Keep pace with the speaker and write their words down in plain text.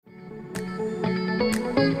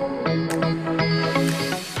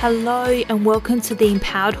Hello and welcome to the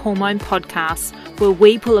Empowered Hormone Podcast, where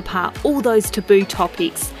we pull apart all those taboo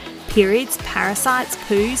topics: periods, parasites,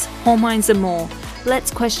 poos, hormones and more. Let's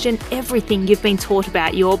question everything you've been taught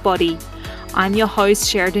about your body. I'm your host,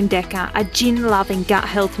 Sheridan Decker, a gin-loving gut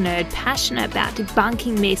health nerd passionate about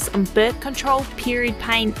debunking myths on birth control, period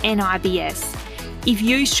pain and IBS. If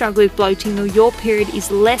you struggle with bloating or your period is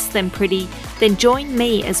less than pretty, then join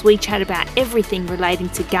me as we chat about everything relating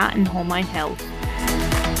to gut and hormone health.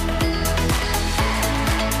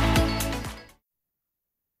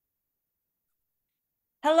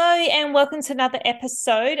 Hello and welcome to another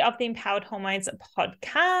episode of the Empowered Hormones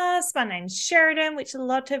Podcast. My name's Sheridan, which a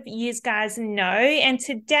lot of you guys know. And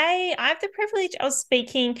today I have the privilege of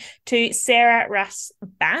speaking to Sarah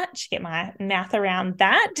Rusbatch. Get my mouth around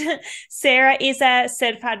that. Sarah is a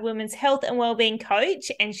certified women's health and wellbeing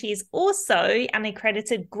coach, and she's also an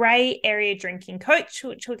accredited grey area drinking coach,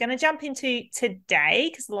 which we're going to jump into today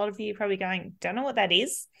because a lot of you are probably going, don't know what that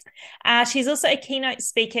is. She's also a keynote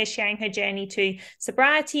speaker sharing her journey to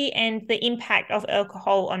sobriety and the impact of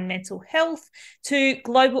alcohol on mental health to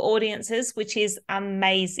global audiences, which is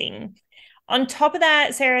amazing. On top of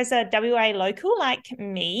that, Sarah's a WA local like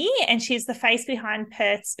me, and she's the face behind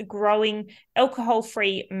Perth's growing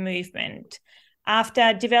alcohol-free movement.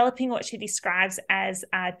 After developing what she describes as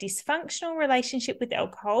a dysfunctional relationship with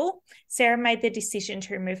alcohol, Sarah made the decision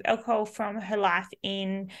to remove alcohol from her life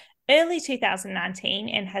in early 2019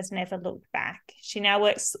 and has never looked back. She now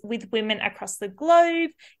works with women across the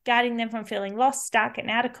globe, guiding them from feeling lost, stuck, and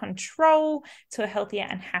out of control to a healthier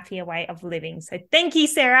and happier way of living. So thank you,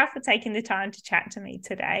 Sarah, for taking the time to chat to me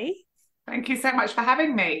today. Thank you so much for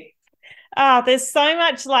having me. Oh, there's so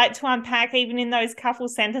much to unpack, even in those couple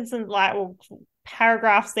sentences,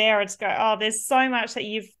 paragraphs there. It's there's so much that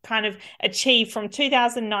you've kind of achieved from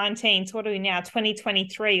 2019 to what are we now,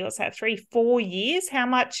 2023, what's that, 3-4 years, how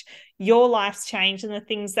much your life's changed and the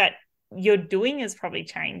things that you're doing has probably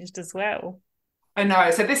changed as well. I know.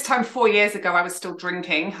 So this time 4 years ago, I was still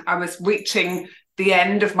drinking. I was reaching the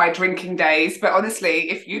end of my drinking days. But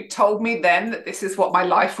honestly, if you told me then that this is what my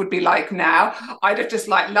life would be like now, I'd have just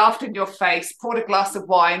laughed in your face, poured a glass of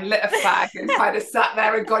wine, lit a fag and kind of sat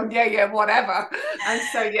there and gone, yeah, whatever. And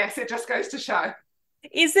so, yes, it just goes to show.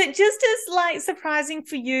 Is it just as surprising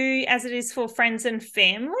for you as it is for friends and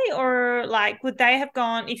family? Or would they have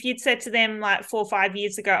gone, if you'd said to them 4 or 5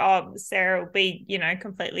 years ago, oh, Sarah will be,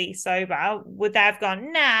 completely sober, would they have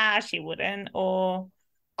gone, nah, she wouldn't? Or...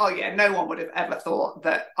 Oh, yeah, no one would have ever thought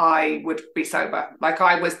that I would be sober.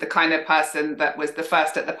 I was the kind of person that was the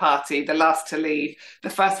first at the party, the last to leave, the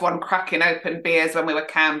first one cracking open beers when we were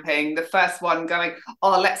camping, the first one going,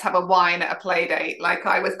 oh, let's have a wine at a play date.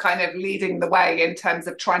 I was kind of leading the way in terms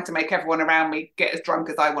of trying to make everyone around me get as drunk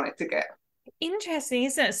as I wanted to get. Interesting,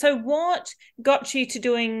 isn't it? So what got you to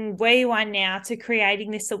doing where you are now, to creating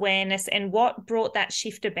this awareness, and what brought that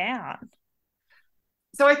shift about?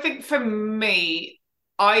 So I think for me,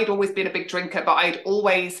 I'd always been a big drinker, but I'd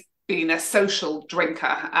always been a social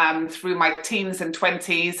drinker. Through my teens and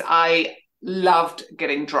 20s, I loved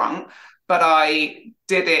getting drunk, but I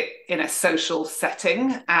did it in a social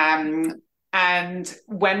setting. And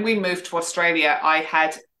when we moved to Australia, I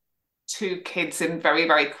had 2 kids in very,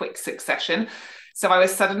 very quick succession. So I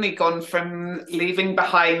was suddenly gone from leaving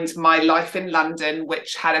behind my life in London,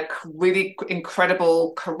 which had a really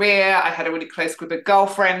incredible career. I had a really close group of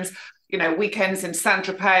girlfriends, weekends in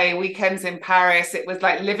Saint-Tropez, weekends in Paris. It was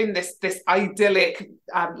like living this idyllic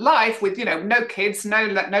life with, no kids,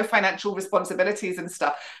 no financial responsibilities and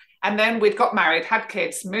stuff. And then we'd got married, had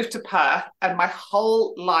kids, moved to Perth, and my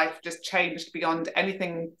whole life just changed beyond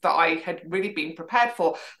anything that I had really been prepared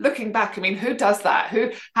for. Looking back, who does that?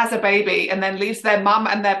 Who has a baby and then leaves their mum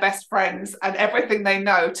and their best friends and everything they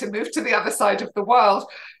know to move to the other side of the world,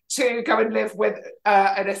 to go and live with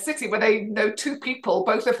in a city where they know 2 people,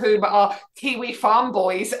 both of whom are Kiwi farm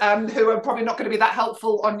boys, who are probably not going to be that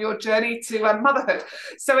helpful on your journey to motherhood.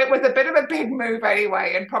 So it was a bit of a big move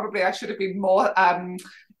anyway, and probably I should have been more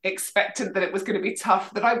expectant that it was going to be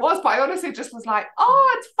tough than I was. But I honestly just was like,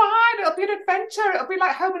 oh, it's fine. It'll be an adventure. It'll be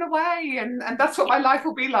like home and away, and that's what my life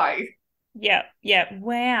will be like. Yeah.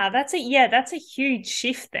 Wow, that's a huge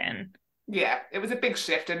shift then. Yeah, it was a big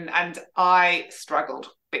shift, and I struggled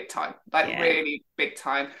big time, really big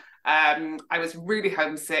time. I was really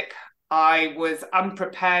homesick. I was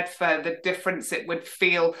unprepared for the difference it would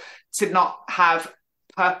feel to not have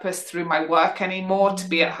purpose through my work anymore, to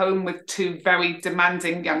be at home with 2 very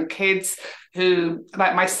demanding young kids who,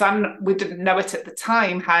 like my son, we didn't know it at the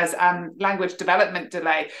time, has language development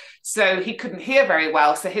delay. So he couldn't hear very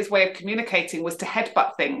well. So his way of communicating was to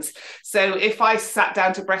headbutt things. So if I sat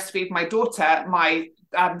down to breastfeed my daughter, my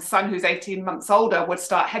son, who's 18 months older, would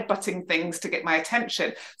start headbutting things to get my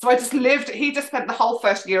attention. So I just lived, he just spent the whole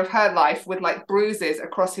first year of her life with like bruises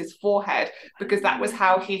across his forehead, because that was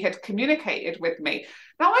how he had communicated with me.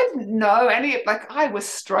 Now, I didn't know any, like, I was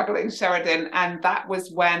struggling, Sheridan, and that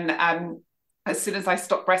was when, as soon as I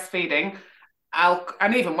stopped breastfeeding,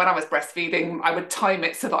 and even when I was breastfeeding, I would time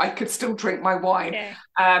it so that I could still drink my wine. Yeah.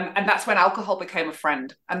 And that's when alcohol became a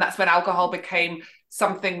friend. And that's when alcohol became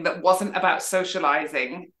something that wasn't about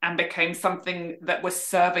socializing and became something that was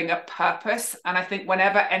serving a purpose. And I think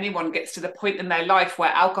whenever anyone gets to the point in their life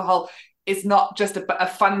where alcohol is not just a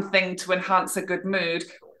fun thing to enhance a good mood,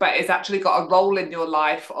 but it's actually got a role in your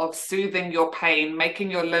life of soothing your pain, making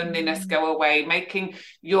your loneliness go away, making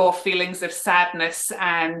your feelings of sadness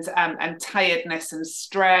and tiredness and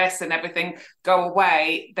stress and everything go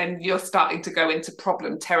away, then you're starting to go into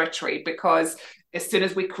problem territory. Because as soon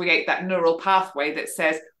as we create that neural pathway that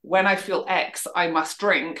says, when I feel X, I must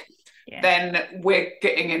drink, then we're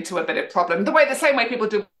getting into a bit of problem. The same way people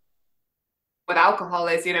do with alcohol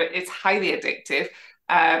is, it's highly addictive.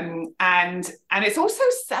 And it's also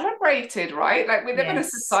celebrated, right? Like, we live in a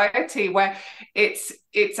society where it's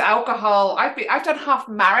alcohol. I've done half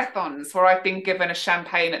marathons where I've been given a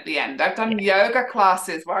champagne at the end. I've done yoga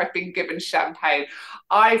classes where I've been given champagne.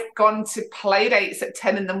 I've gone to play dates at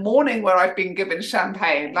 10 in the morning where I've been given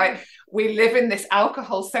champagne. Like, we live in this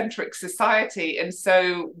alcohol-centric society. And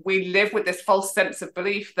so we live with this false sense of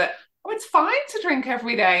belief that, oh, it's fine to drink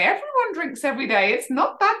every day. Everyone drinks every day. It's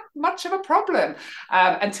not that much of a problem,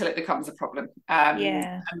 until it becomes a problem.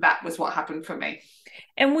 And that was what happened for me.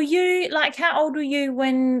 And were you, like, how old were you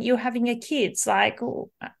when you were having your kids? Like,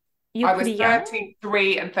 I was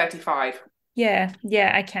 33 and 35. Yeah.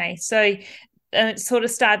 Okay. So it sort of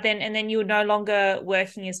started then, and then you were no longer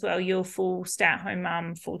working as well. You were full stay-at-home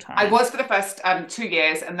mum, full-time. I was for the first 2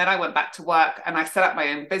 years, and then I went back to work and I set up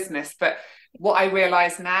my own business. But what I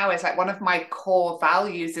realize now is, like, one of my core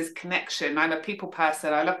values is connection. I'm a people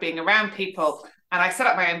person. I love being around people. And I set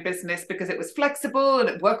up my own business because it was flexible and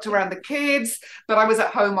it worked around the kids, but I was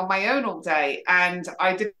at home on my own all day. And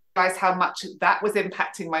I didn't realize how much that was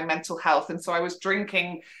impacting my mental health. And so I was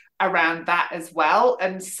drinking around that as well.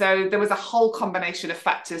 And so there was a whole combination of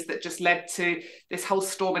factors that just led to this whole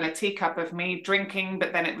storm in a teacup of me drinking,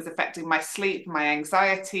 but then it was affecting my sleep, my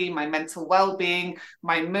anxiety, my mental well-being,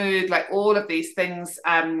 my mood. Like, all of these things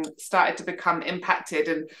started to become impacted.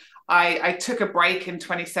 And I took a break in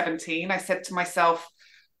 2017. I said to myself,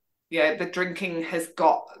 the drinking has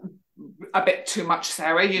got a bit too much,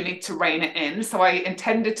 Sarah. You need to rein it in. So I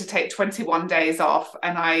intended to take 21 days off,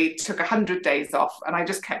 and I took 100 days off, and I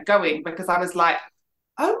just kept going because I was like,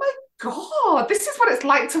 oh my God, this is what it's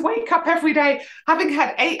like to wake up every day having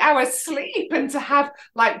had 8 hours sleep, and to have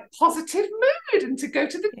like positive mood, and to go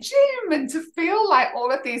to the gym, and to feel like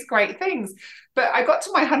all of these great things. But I got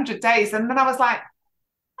to my 100 days, and then I was like,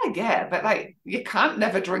 but like, you can't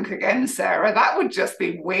never drink again, Sarah. That would just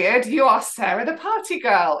be weird. You are Sarah, the party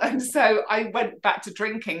girl. And so I went back to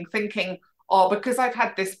drinking, thinking, because I've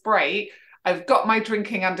had this break, I've got my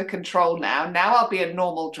drinking under control now. Now I'll be a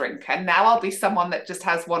normal drinker. Now I'll be someone that just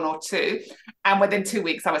has one or two. And within 2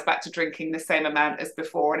 weeks, I was back to drinking the same amount as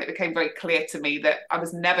before. And it became very clear to me that I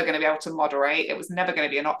was never going to be able to moderate. It was never going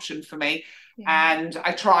to be an option for me. And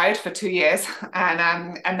I tried for 2 years.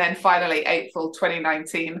 And then finally, April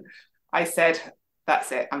 2019, I said,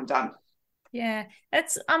 that's it, I'm done. Yeah, and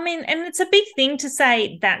it's a big thing to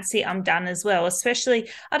say, that's it, I'm done as well, especially,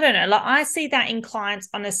 I don't know, like, I see that in clients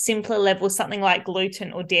on a simpler level, something like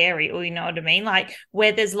gluten or dairy, or you know what I mean, like,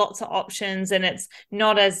 where there's lots of options and it's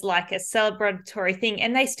not as like a celebratory thing,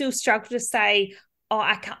 and they still struggle to say,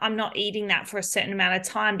 I'm not eating that for a certain amount of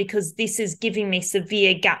time because this is giving me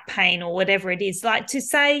severe gut pain or whatever it is. Like, to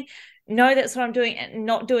say, no, that's what I'm doing and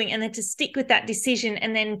not doing, and then to stick with that decision,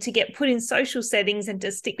 and then to get put in social settings and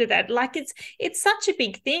to stick with that. Like, it's such a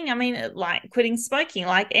big thing. I mean, like quitting smoking,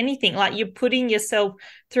 like anything, like you're putting yourself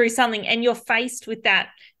through something, and you're faced with that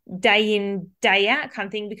day in, day out kind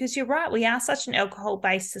of thing, because you're right, we are such an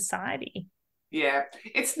alcohol-based society. Yeah,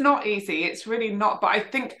 it's not easy. It's really not. But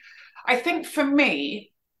I think for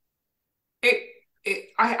me,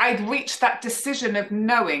 I'd reached that decision of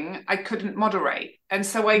knowing I couldn't moderate. And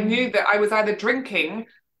so I knew that I was either drinking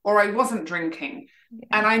or I wasn't drinking. Yeah.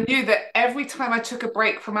 And I knew that every time I took a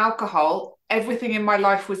break from alcohol, everything in my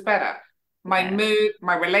life was better. My mood,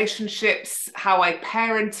 my relationships, how I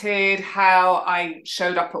parented, how I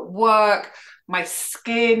showed up at work, my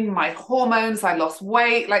skin, my hormones, I lost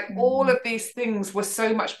weight. Like, all of these things were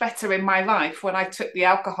so much better in my life when I took the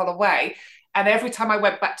alcohol away. And every time I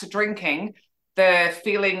went back to drinking, the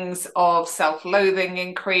feelings of self-loathing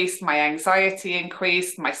increased, my anxiety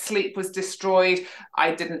increased, my sleep was destroyed,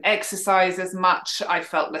 I didn't exercise as much, I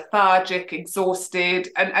felt lethargic, exhausted,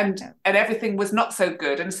 and everything was not so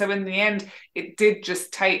good. And so in the end, it did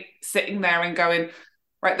just take sitting there and going,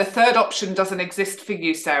 right, the third option doesn't exist for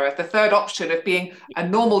you, Sarah. The third option of being a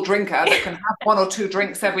normal drinker that can have one or two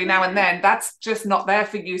drinks every now and then, that's just not there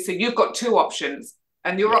for you. So you've got two options.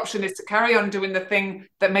 And your option is to carry on doing the thing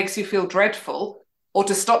that makes you feel dreadful, or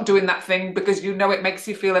to stop doing that thing because you know it makes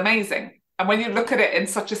you feel amazing. And when you look at it in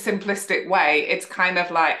such a simplistic way, it's kind of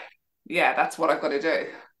like, yeah, that's what I've got to do.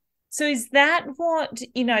 So is that what,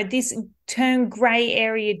 this term gray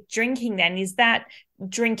area drinking then, is that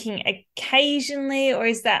drinking occasionally, or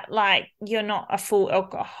is that like you're not a full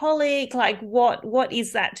alcoholic? Like what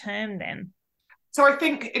is that term then? So I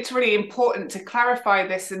think it's really important to clarify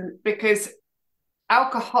this, and because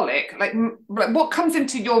alcoholic, like what comes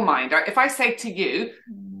into your mind, right? If I say to you,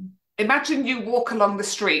 imagine you walk along the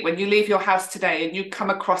street when you leave your house today and you come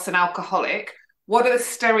across an alcoholic, what are the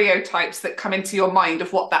stereotypes that come into your mind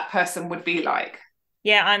of what that person would be like?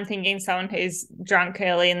 Yeah, I'm thinking someone who's drunk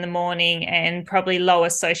early in the morning and probably lower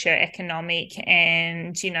socioeconomic,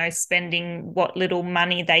 and, spending what little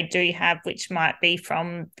money they do have, which might be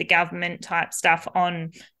from the government type stuff,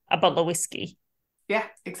 on a bottle of whiskey. Yeah,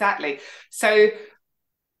 exactly. So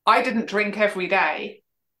I didn't drink every day.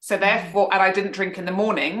 So therefore, and I didn't drink in the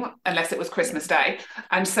morning unless it was Christmas Day.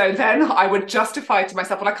 And so then I would justify to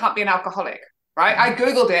myself, well, I can't be an alcoholic, right? I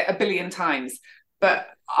Googled it a billion times, but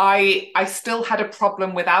I still had a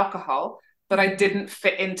problem with alcohol, but I didn't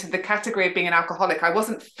fit into the category of being an alcoholic. I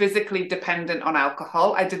wasn't physically dependent on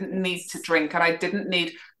alcohol. I didn't need to drink, and I didn't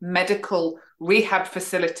need medical rehab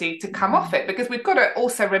facility to come off it, because we've got to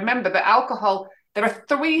also remember that alcohol, there are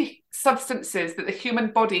 3 substances that the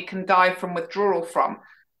human body can die from withdrawal from,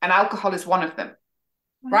 and alcohol is one of them,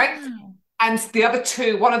 right? And the other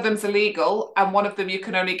 2, one of them's illegal, and one of them you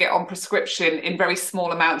can only get on prescription in very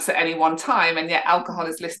small amounts at any one time, and yet alcohol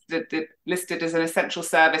is listed as an essential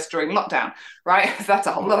service during lockdown, right? That's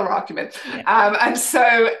a whole other argument. And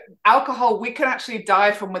so alcohol, we can actually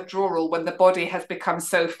die from withdrawal when the body has become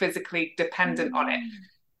so physically dependent on it.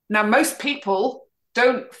 Now, most people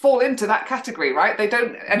don't fall into that category, right? They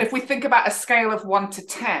don't. And if we think about a scale of 1 to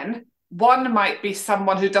 10, 1 might be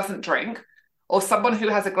someone who doesn't drink, or someone who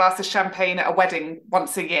has a glass of champagne at a wedding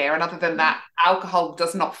once a year, and other than that, alcohol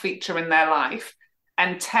does not feature in their life.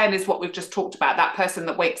 And 10 is what we've just talked about, that person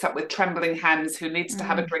that wakes up with trembling hands, who needs to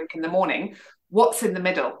have a drink in the morning. What's in the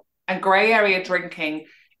middle? And grey area drinking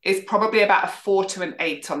is probably about a 4 to an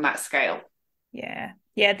 8 on that scale.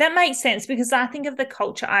 Yeah, that makes sense, because I think of the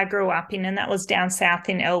culture I grew up in, and that was down south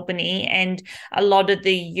in Albany, and a lot of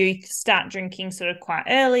the youth start drinking sort of quite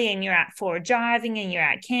early, and you're out for driving, and you're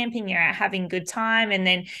out camping, you're out having a good time, and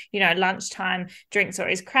then, lunchtime drinks are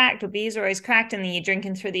always cracked, or beers are always cracked, and then you're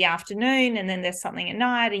drinking through the afternoon, and then there's something at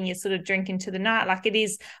night, and you're sort of drinking to the night. Like, it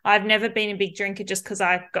is, I've never been a big drinker just because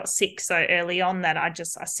I got sick so early on that I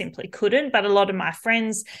simply couldn't. But a lot of my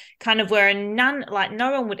friends kind of were, and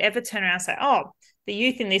no one would ever turn around and say, oh, the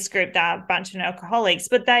youth in this group, they're a bunch of alcoholics,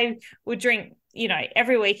 but they would drink,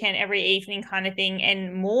 every weekend, every evening kind of thing,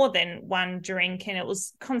 and more than one drink, and it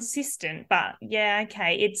was consistent. But yeah,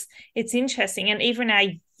 okay, it's interesting. And even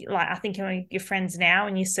I think your friends now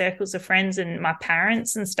and your circles of friends and my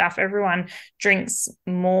parents and stuff, everyone drinks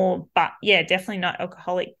more, but yeah, definitely not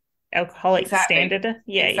alcoholic standard.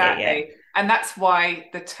 Yeah. And that's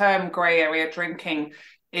why the term grey area drinking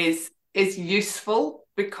is useful,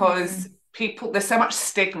 because there's so much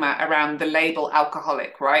stigma around the label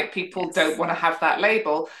alcoholic, right? People don't want to have that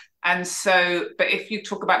label. And so, but if you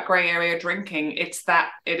talk about grey area drinking, it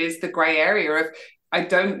is the grey area of, I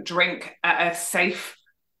don't drink at a safe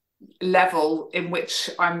level in which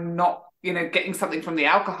I'm not, getting something from the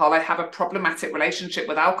alcohol. I have a problematic relationship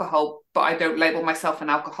with alcohol, but I don't label myself an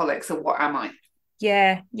alcoholic. So what am I?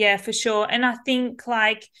 Yeah, for sure. And I think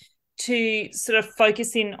to sort of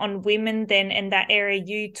focus in on women then, and that area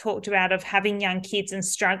you talked about of having young kids and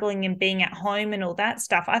struggling and being at home and all that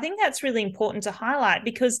stuff, I think that's really important to highlight,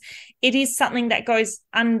 because it is something that goes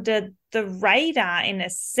under the radar in a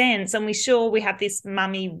sense. And we have this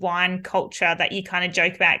mummy wine culture that you kind of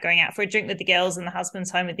joke about, going out for a drink with the girls and the husband's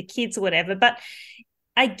home with the kids or whatever. But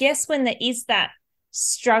I guess when there is that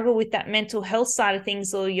struggle with that mental health side of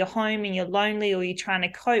things, or you're home and you're lonely, or you're trying to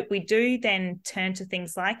cope, we do then turn to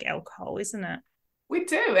things like alcohol, isn't it? We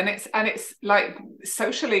do, and it's like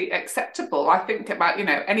socially acceptable. I think about,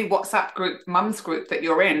 any WhatsApp group, mums group that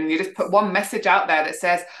you're in, you just put one message out there that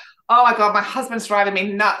says, oh my God, my husband's driving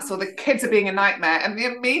me nuts, or the kids are being a nightmare, and the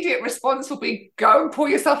immediate response will be, go and pour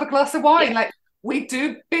yourself a glass of wine. Like, we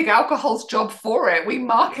do big alcohol's job for it. We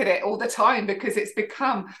market it all the time because it's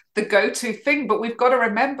become the go-to thing. But we've got to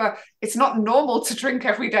remember it's not normal to drink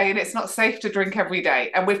every day and it's not safe to drink every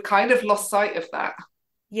day. And we've kind of lost sight of that.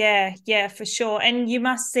 Yeah, for sure. And you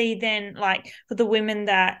must see then, like, for the women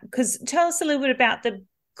that, because tell us a little bit about the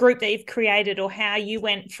group that you've created, or how you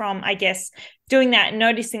went from, I guess, doing that,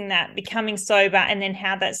 noticing that, becoming sober, and then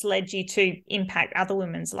how that's led you to impact other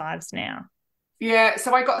women's lives now. Yeah,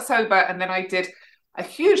 so I got sober and then I did a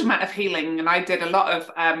huge amount of healing, and I did a lot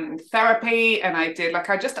of therapy, and I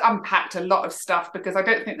just unpacked a lot of stuff, because I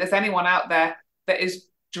don't think there's anyone out there that is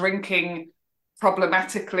drinking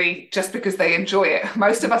problematically just because they enjoy it.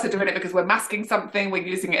 Most of us are doing it because we're masking something, we're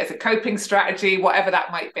using it as a coping strategy, whatever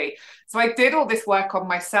that might be. So I did all this work on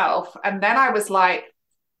myself, and then I was like,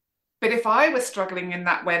 but if I was struggling in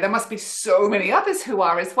that way, there must be so many others who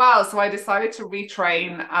are as well. So I decided to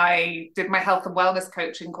retrain. I did my health and wellness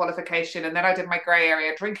coaching qualification, and then I did my grey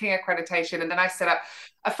area drinking accreditation. And then I set up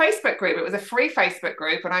a Facebook group. It was a free Facebook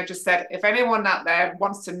group. And I just said, if anyone out there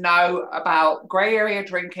wants to know about grey area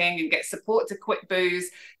drinking and get support to quit booze,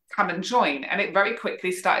 come and join. And it very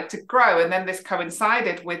quickly started to grow. And then this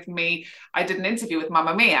coincided with me. I did an interview with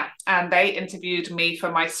Mamma Mia, and they interviewed me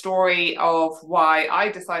for my story of why I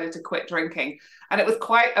decided to quit drinking. And it was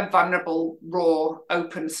quite a vulnerable, raw,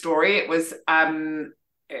 open story.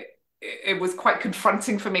 It was quite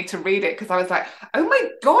confronting for me to read it, because I was like, oh my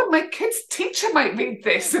God, my kid's teacher might read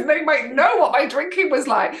this and they might know what my drinking was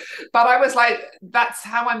like. But I was like, that's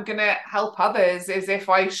how I'm going to help others, is if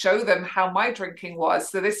I show them how my drinking was.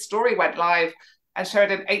 So this story went live, and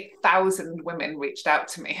Sheridan, 8,000 women reached out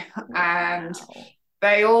to me. Wow. And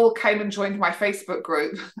they all came and joined my Facebook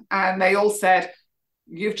group, and they all said,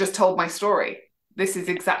 you've just told my story. This is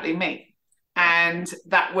exactly me. And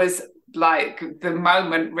that was like the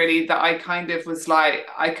moment really that I kind of was like,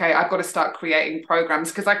 okay, I've got to start creating programs,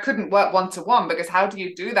 because I couldn't work one-to-one, because how do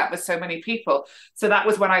you do that with so many people? So that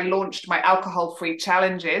was when I launched my alcohol-free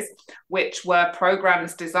challenges, which were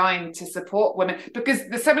programs designed to support women, because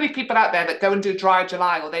there's so many people out there that go and do dry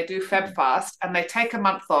July, or they do Feb fast, and they take a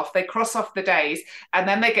month off, they cross off the days, and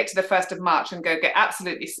then they get to the 1st of March and go get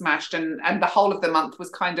absolutely smashed, and the whole of the month was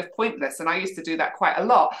kind of pointless. And I used to do that quite a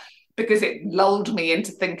lot, because it lulled me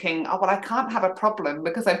into thinking, oh, well, I can't have a problem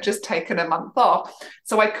because I've just taken a month off.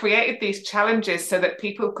 So I created these challenges so that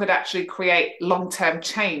people could actually create long-term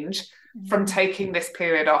change from taking this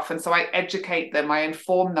period off. And so I educate them, I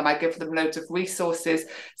inform them, I give them loads of resources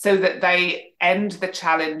so that they end the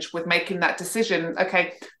challenge with making that decision.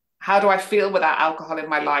 Okay, how do I feel without alcohol in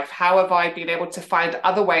my life? How have I been able to find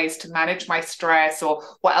other ways to manage my stress, or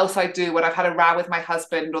what else I do when I've had a row with my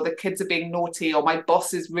husband, or the kids are being naughty, or my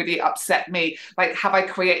boss has really upset me? Like, have I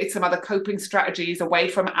created some other coping strategies away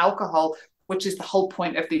from alcohol, which is the whole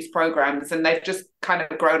point of these programs? And they've just kind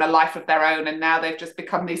of grown a life of their own. And now they've just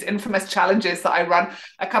become these infamous challenges that I run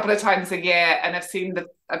a couple of times a year. And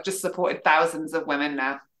I've just supported thousands of women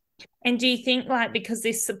now. And do you think, like, because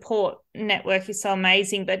this support network is so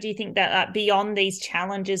amazing, but do you think that beyond these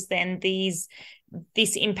challenges, then this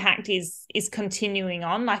impact is continuing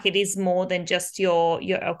on? Like, it is more than just your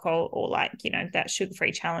alcohol, or like, you know, that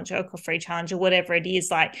sugar-free challenge, alcohol-free challenge, or whatever it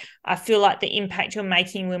is. Like, I feel like the impact you're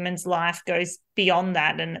making in women's life goes beyond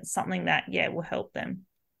that, and it's something that, will help them.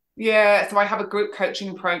 Yeah, so I have a group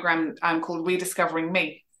coaching program called Rediscovering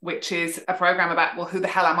Me, which is a program about, well, who the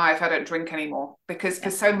hell am I if I don't drink anymore? Because for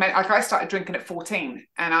so many, like, I started drinking at 14,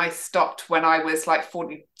 and I stopped when I was like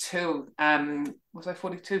 42. Was I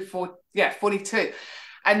 42? 42.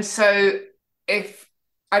 And so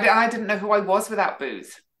I didn't know who I was without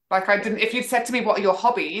booze. Like, if you'd said to me, what are your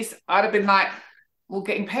hobbies? I'd have been like, well,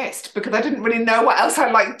 getting pissed, because I didn't really know what else I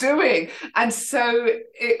liked doing. And so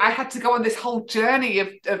I had to go on this whole journey of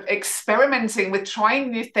experimenting with trying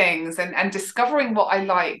new things and discovering what I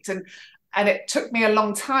liked. And it took me a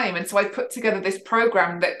long time. And so I put together this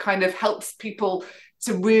program that kind of helps people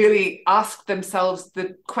to really ask themselves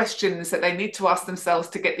the questions that they need to ask themselves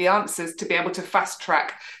to get the answers, to be able to fast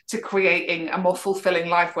track to creating a more fulfilling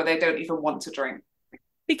life where they don't even want to drink.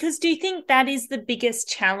 Because do you think that is the biggest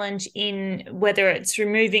challenge in whether it's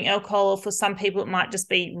removing alcohol, or for some people it might just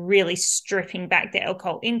be really stripping back their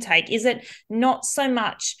alcohol intake? Is it not so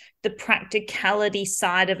much the practicality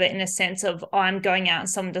side of it, in a sense of, oh, I'm going out and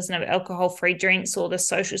someone doesn't have alcohol-free drinks, or the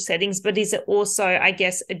social settings, but is it also, I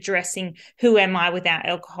guess, addressing who am I without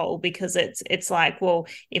alcohol? Because it's like, well,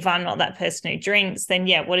 if I'm not that person who drinks, then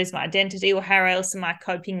what is my identity, or how else am I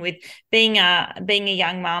coping with being a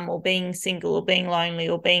young mum, or being single, or being lonely,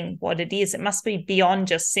 or being what it is? It must be beyond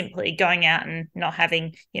just simply going out and not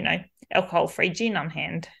having, alcohol-free gin on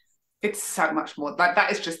hand. It's so much more. Like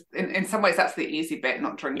that is just in some ways that's the easy bit,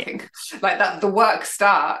 not drinking. Like that, the work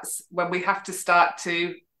starts when we have to start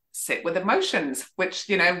to sit with emotions, which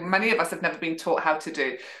many of us have never been taught how to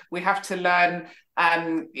do. We have to learn,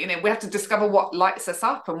 we have to discover what lights us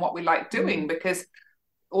up and what we like doing, because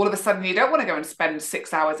all of a sudden you don't want to go and spend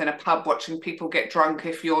 6 hours in a pub watching people get drunk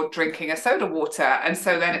if you're drinking a soda water. And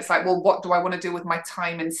so then it's like, well, what do I want to do with my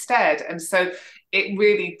time instead? And so it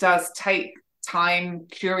really does take time,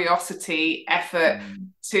 curiosity, effort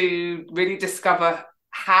to really discover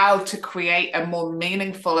how to create a more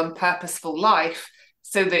meaningful and purposeful life,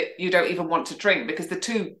 so that you don't even want to drink. Because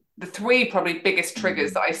the three probably biggest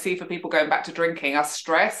triggers that I see for people going back to drinking are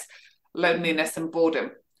stress, loneliness, and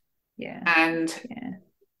boredom.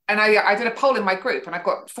 And I did a poll in my group, and I've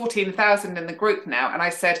got 14,000 in the group now, and I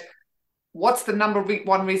said, what's the number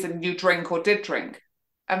one reason you drink or did drink?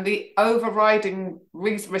 And the overriding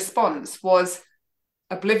response was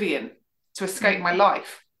oblivion, to escape my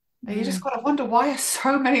life. And you just got to wonder, why are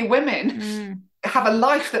so many women have a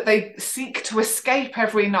life that they seek to escape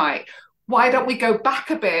every night? Why don't we go back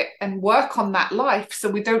a bit and work on that life so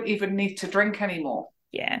we don't even need to drink anymore?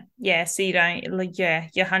 So you don't,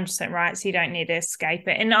 you're 100% right. So you don't need to escape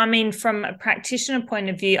it. And I mean, from a practitioner point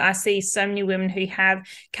of view, I see so many women who have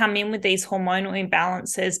come in with these hormonal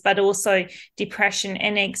imbalances, but also depression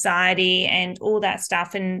and anxiety and all that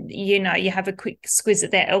stuff. And, you have a quick squiz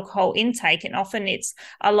at their alcohol intake, and often it's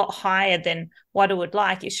a lot higher than what I would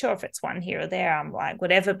like. You're sure if it's one here or there, I'm like,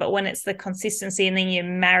 whatever. But when it's the consistency, and then you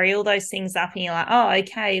marry all those things up and you're like, oh,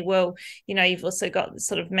 okay, well, you've also got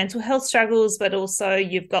sort of mental health struggles, but also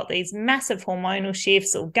you've got these massive hormonal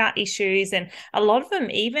shifts or gut issues. And a lot of them,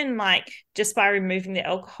 even like just by removing the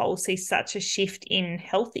alcohol, see such a shift in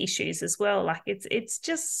health issues as well. Like it's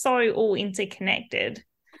just so all interconnected.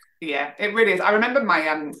 Yeah, it really is. I remember my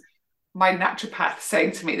naturopath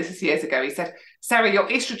saying to me, this is years ago, he said, Sarah, your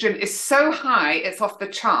estrogen is so high, it's off the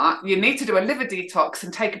chart. You need to do a liver detox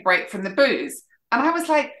and take a break from the booze. And I was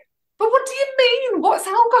like, but what do you mean? What's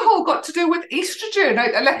alcohol got to do with estrogen?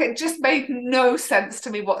 It just made no sense to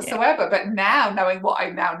me whatsoever. But now, knowing what I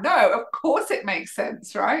now know, of course it makes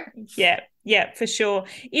sense, right? Yeah, for sure.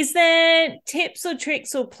 Is there tips or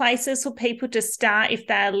tricks or places for people to start if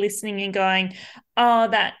they're listening and going, oh,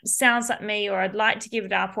 that sounds like me, or I'd like to give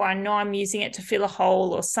it up, or I know I'm using it to fill a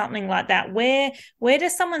hole or something like that? Where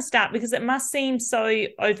does someone start? Because it must seem so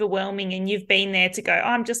overwhelming, and you've been there to go, oh,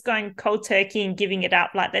 I'm just going cold turkey and giving it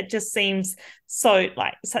up. Like that just seems so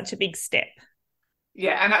like such a big step.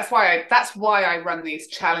 Yeah, and that's why I run these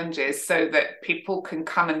challenges, so that people can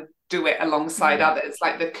come and do it alongside others.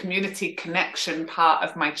 Like the community connection part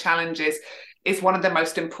of my challenges is one of the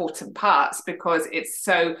most important parts, because it's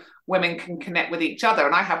so women can connect with each other.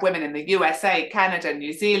 And I have women in the USA, Canada,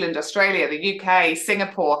 New Zealand, Australia, the UK,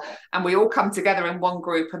 Singapore, and we all come together in one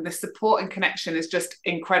group, and the support and connection is just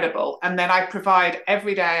incredible. And then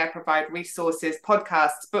every day I provide resources,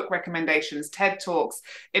 podcasts, book recommendations, TED Talks,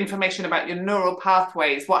 information about your neural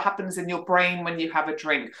pathways, what happens in your brain when you have a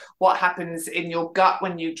drink, what happens in your gut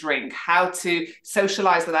when you drink, how to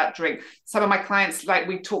socialize without drink. Some of my clients, like,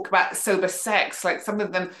 we talk about sober sex, like some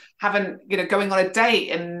of them haven't, going on a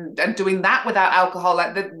date and doing that without alcohol.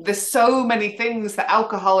 Like there's so many things that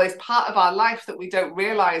alcohol is part of our life that we don't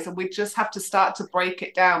realize, and we just have to start to break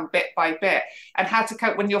it down bit by bit. And how to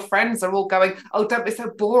cope when your friends are all going, oh, don't be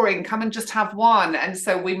so boring, come and just have one. And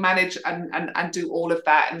so we manage and do all of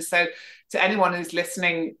that. And so to anyone who's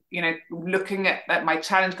listening, looking at my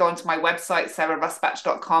challenge, go onto my website,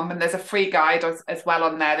 sarahrusbatch.com, and there's a free guide as well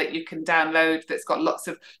on there that you can download that's got lots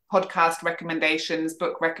of podcast recommendations,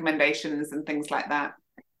 book recommendations, and things like that.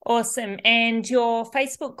 Awesome. And your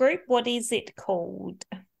Facebook group, what is it called?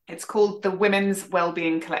 It's called the Women's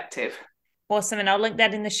Wellbeing Collective. Awesome. And I'll link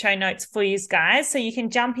that in the show notes for you guys. So you can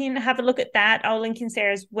jump in and have a look at that. I'll link in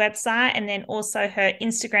Sarah's website, and then also her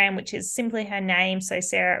Instagram, which is simply her name. So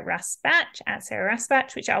Sarah Rusbatch, at Sarah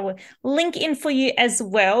Rusbatch, which I will link in for you as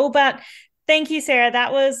well. But thank you, Sarah.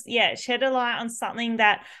 That was, shed a light on something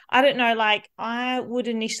that I don't know, like I would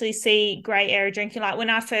initially see grey area drinking. Like when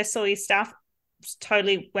I first saw your stuff,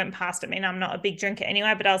 totally went past it. I mean, I'm not a big drinker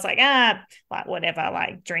anyway, but I was like, like whatever,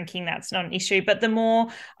 like drinking, that's not an issue. But the more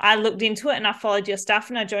I looked into it and I followed your stuff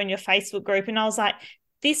and I joined your Facebook group, and I was like,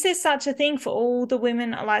 this is such a thing for all the women,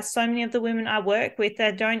 like so many of the women I work with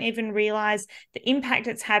that don't even realize the impact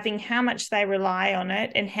it's having, how much they rely on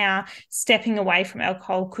it, and how stepping away from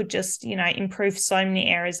alcohol could just, improve so many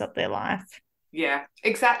areas of their life. Yeah,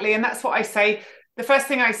 exactly. And that's what I say. The first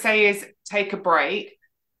thing I say is take a break,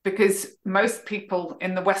 because most people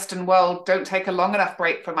in the Western world don't take a long enough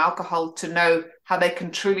break from alcohol to know how they can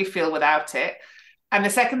truly feel without it. And the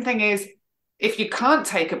second thing is, if you can't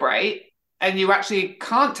take a break and you actually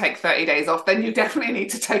can't take 30 days off, then you definitely need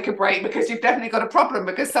to take a break, because you've definitely got a problem,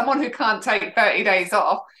 because someone who can't take 30 days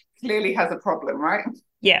off clearly has a problem, right?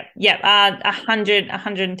 Yeah,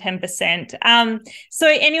 110%. So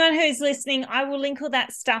anyone who's listening, I will link all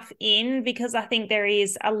that stuff in, because I think there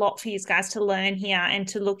is a lot for you guys to learn here and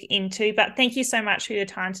to look into. But thank you so much for your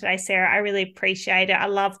time today, Sarah. I really appreciate it. I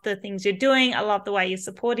love the things you're doing. I love the way you're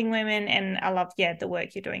supporting women, and I love, the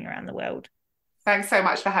work you're doing around the world. Thanks so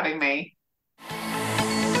much for having me.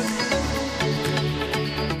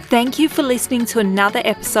 Thank you for listening to another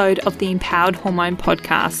episode of the Empowered Hormone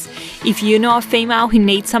Podcast. If you know a female who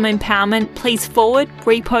needs some empowerment, please forward,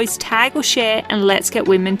 repost, tag or share, and let's get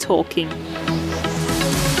women talking.